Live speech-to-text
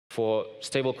For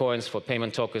stablecoins, for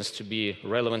payment tokens to be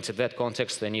relevant in that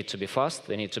context, they need to be fast,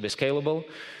 they need to be scalable,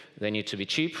 they need to be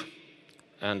cheap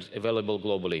and available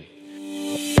globally.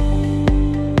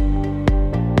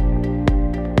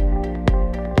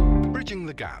 Bridging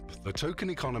the gap, the token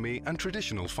economy and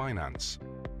traditional finance.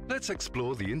 Let's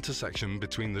explore the intersection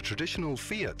between the traditional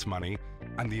fiat money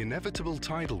and the inevitable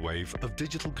tidal wave of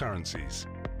digital currencies.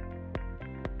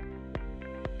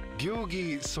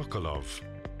 Georgy Sokolov,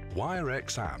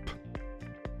 Wirex app.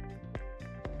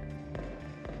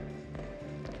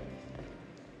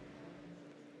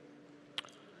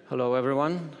 Hello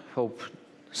everyone. Hope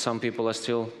some people are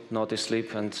still not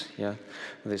asleep and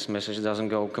this message doesn't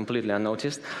go completely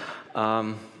unnoticed.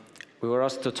 We were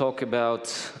asked to talk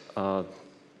about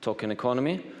token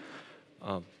economy,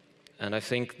 and I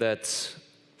think that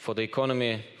for the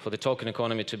token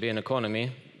economy to be an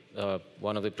economy,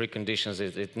 one of the preconditions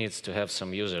is it needs to have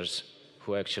some users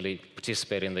who actually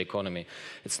participate in the economy.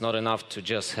 It's not enough to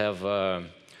just have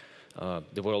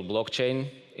the world blockchain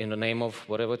in the name of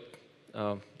whatever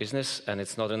business, and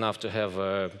it's not enough to have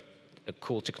a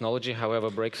cool technology, however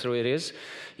breakthrough it is.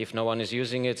 If no one is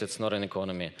using it, it's not an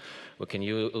economy. We can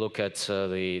look at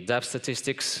the DApp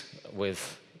statistics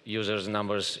with users'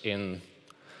 numbers in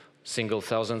single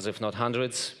thousands, if not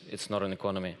hundreds. It's not an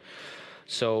economy.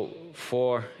 So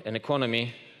for an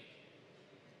economy,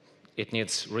 it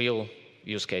needs real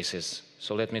use cases.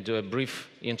 So let me do a brief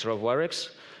intro of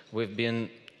Wirex. We've been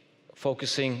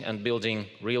focusing and building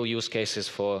real use cases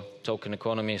for token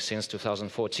economy since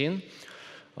 2014.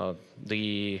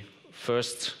 The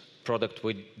first product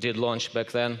we did launch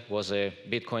back then was a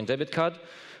Bitcoin debit card,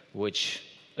 which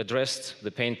addressed the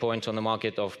pain point on the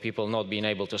market of people not being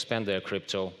able to spend their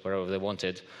crypto wherever they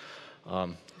wanted.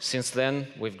 Since then,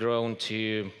 we've grown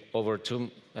to over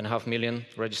 2.5 million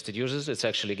registered users. It's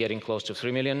actually getting close to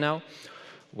 3 million now.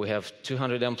 We have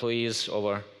 200 employees,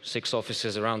 over 6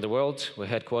 offices around the world. We're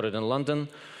headquartered in London.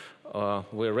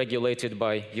 We're regulated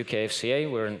by UK FCA.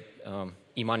 We're an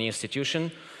e-money institution.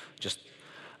 Just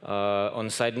on a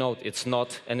side note, it's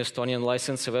not an Estonian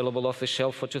license available off the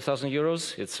shelf for 2,000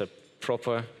 euros. It's a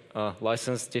proper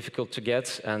license, difficult to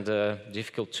get and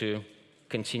difficult to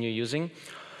continue using.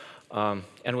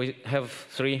 And we have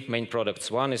 3 main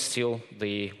products. One is still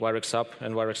the Wirex app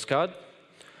and Wirex card,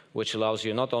 which allows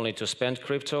you not only to spend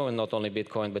crypto and not only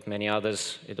Bitcoin, but many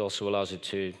others. It also allows you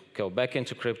to go back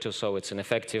into crypto, so it's an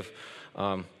effective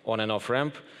on and off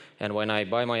ramp. And when I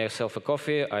buy myself a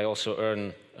coffee, I also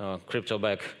earn crypto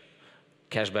back,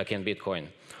 cash back in Bitcoin.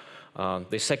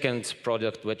 The second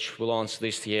product which we launched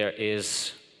this year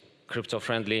is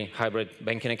crypto-friendly hybrid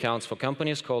banking accounts for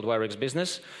companies called Wirex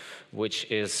Business, which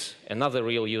is another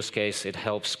real use case. It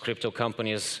helps crypto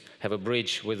companies have a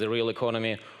bridge with the real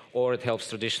economy, or it helps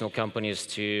traditional companies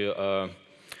to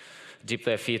dip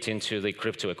their feet into the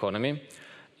crypto economy.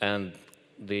 And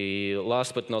the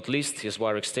last but not least is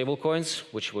Wirex stablecoins,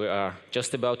 which we are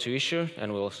just about to issue,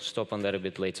 and we'll stop on that a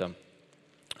bit later.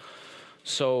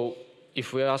 So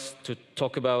if we ask to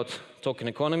talk about token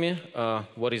economy,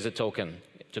 what is a token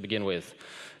to begin with?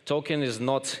 Token is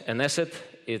not an asset,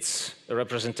 it's a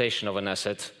representation of an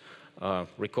asset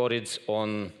recorded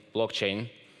on blockchain,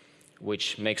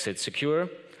 which makes it secure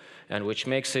and which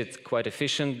makes it quite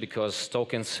efficient because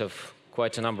tokens have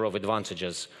quite a number of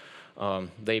advantages.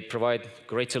 They provide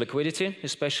greater liquidity,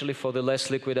 especially for the less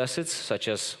liquid assets, such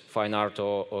as fine art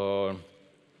or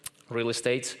real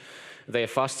estate. They are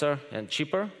faster and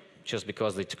cheaper, just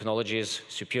because the technology is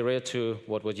superior to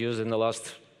what was used in the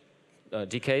last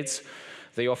decades.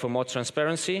 They offer more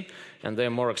transparency, and they're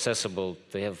more accessible.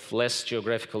 They have less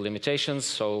geographical limitations,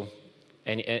 so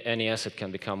any asset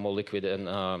can become more liquid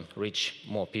and reach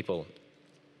more people.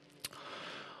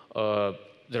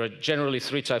 There are generally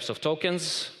 3 types of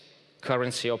tokens: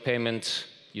 currency or payment,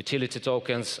 utility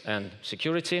tokens, and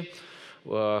security.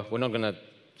 We're not going to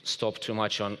stop too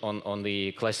much on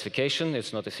the classification.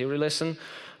 It's not a theory lesson.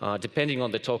 Depending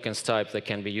on the tokens type, they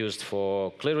can be used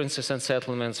for clearances and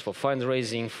settlements, for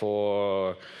fundraising,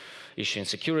 for issuing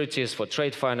securities, for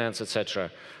trade finance,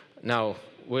 etc. Now,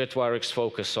 we at Wirex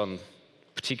focus on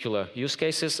particular use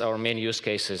cases. Our main use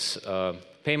case is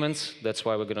payments. That's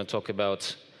why we're going to talk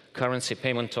about currency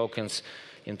payment tokens,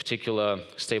 in particular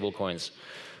stablecoins.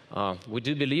 We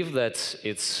do believe that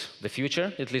it's the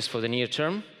future, at least for the near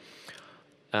term.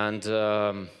 And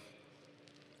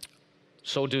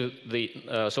so do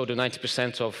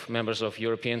 90% of members of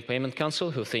European Payment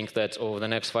Council, who think that over the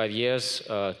next 5 years,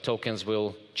 tokens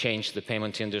will change the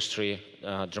payment industry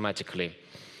dramatically.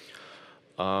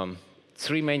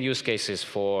 3 main use cases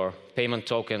for payment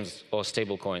tokens or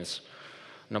stablecoins.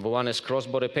 Number 1 is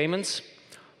cross-border payments.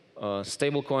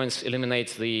 Stablecoins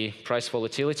eliminate the price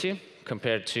volatility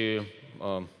compared to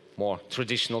more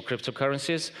traditional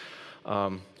cryptocurrencies.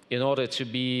 In order to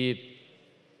be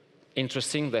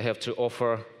interesting, they have to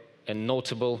offer a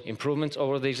notable improvement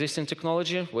over the existing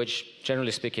technology, which,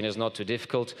 generally speaking, is not too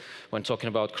difficult. When talking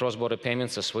about cross-border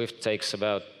payments, a SWIFT takes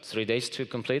about 3 days to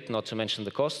complete, not to mention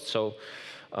the cost. So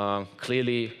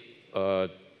clearly,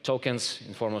 tokens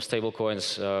in form of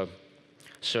stablecoins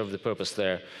serve the purpose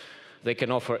there. They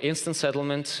can offer instant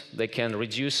settlement. They can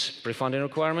reduce pre-funding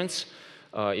requirements.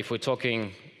 If we're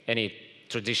talking any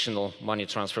traditional money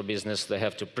transfer business, they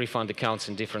have to pre-fund accounts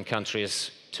in different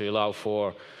countries to allow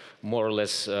for more or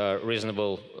less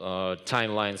reasonable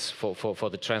timelines for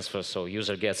the transfer, so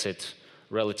user gets it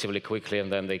relatively quickly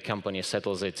and then the company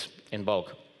settles it in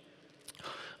bulk.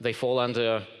 They fall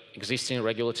under existing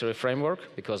regulatory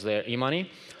framework because they're e-money,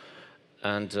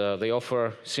 and they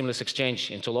offer seamless exchange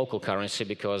into local currency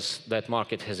because that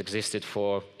market has existed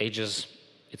for ages.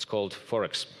 It's called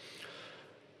Forex.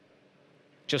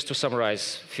 Just to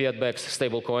summarize, fiat-backed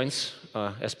stablecoins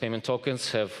as payment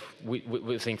tokens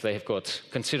we think they have got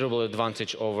considerable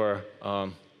advantage over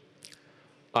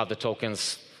other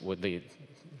tokens with the,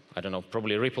 I don't know,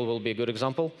 probably Ripple will be a good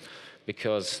example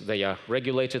because they are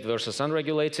regulated versus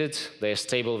unregulated, they are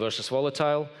stable versus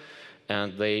volatile,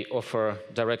 and they offer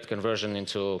direct conversion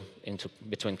into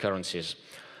between currencies.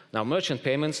 Now, merchant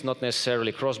payments, not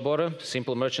necessarily cross-border,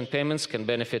 simple merchant payments can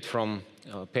benefit from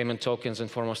payment tokens in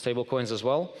form of stablecoins as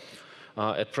well.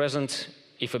 At present,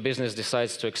 if a business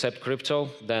decides to accept crypto,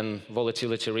 then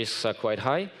volatility risks are quite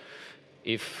high.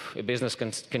 If a business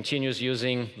continues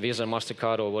using Visa,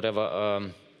 MasterCard, or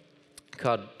whatever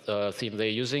card theme they're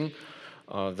using,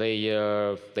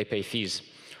 they pay fees.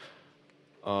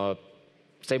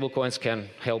 Stablecoins can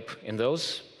help in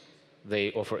those.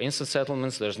 They offer instant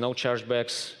settlements, there's no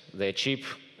chargebacks, they're cheap,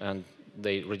 and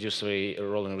they reduce the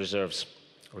rolling reserves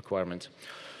requirement.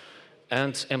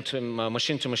 And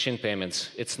machine-to-machine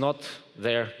payments. It's not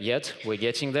there yet, we're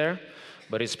getting there,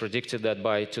 but it's predicted that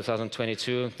by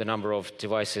 2022, the number of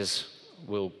devices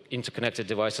interconnected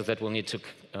devices that will need to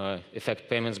effect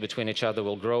payments between each other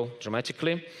will grow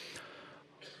dramatically.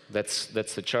 That's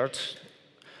the chart.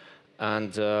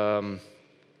 And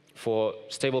for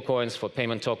stablecoins, for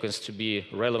payment tokens to be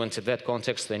relevant in that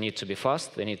context, they need to be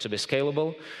fast, they need to be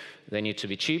scalable, they need to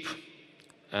be cheap,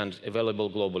 and available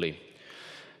globally.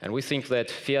 And we think that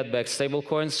fiat-backed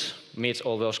stablecoins meet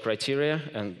all those criteria,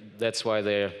 and that's why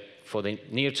they're, for the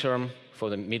near term, for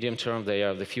the medium term, they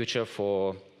are the future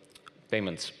for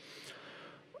payments.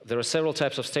 There are several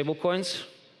types of stablecoins.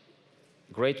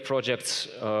 Great projects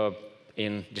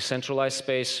in decentralized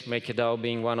space, MakerDAO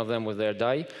being one of them with their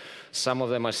DAI. Some of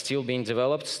them are still being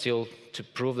developed, still to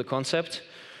prove the concept.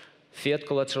 Fiat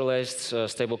collateralized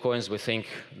stablecoins, we think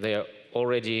they are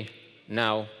already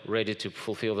now ready to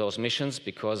fulfill those missions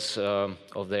because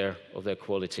of their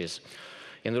qualities.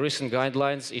 In the recent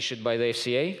guidelines issued by the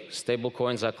FCA,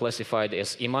 stablecoins are classified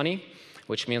as e-money,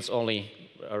 which means only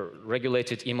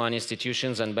regulated e-money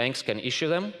institutions and banks can issue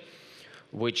them,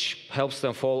 which helps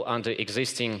them fall under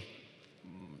existing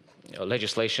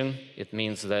legislation. It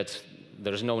means that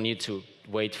there's no need to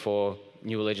wait for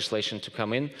new legislation to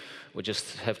come in. We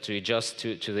just have to adjust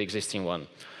to the existing one.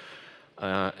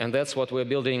 And that's what we're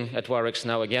building at Wirex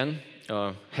now again,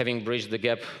 having bridged the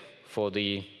gap for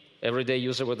the everyday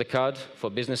user with the card, for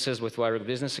businesses with Wirex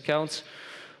business accounts.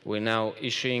 We're now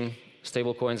issuing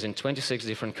stablecoins in 26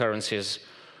 different currencies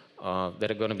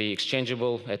that are going to be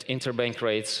exchangeable at interbank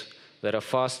rates that are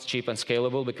fast, cheap, and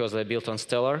scalable because they're built on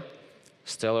Stellar.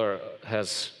 Stellar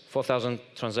has 4,000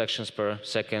 transactions per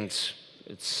second.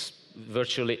 It's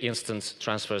virtually instant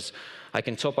transfers. I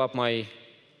can top up my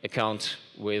account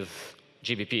with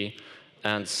GBP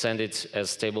and send it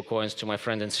as stablecoins to my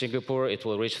friend in Singapore. It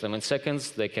will reach them in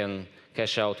seconds. They can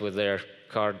cash out with their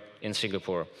card in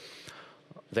Singapore.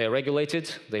 They are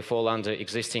regulated. They fall under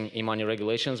existing e-money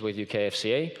regulations with UK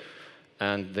FCA,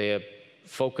 and they're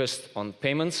focused on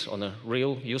payments, on a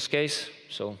real use case.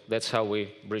 So that's how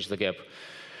we bridge the gap.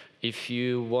 If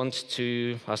you want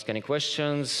to ask any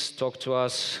questions, talk to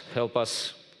us, help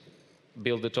us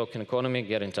build the token economy,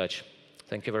 get in touch.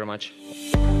 Thank you very much.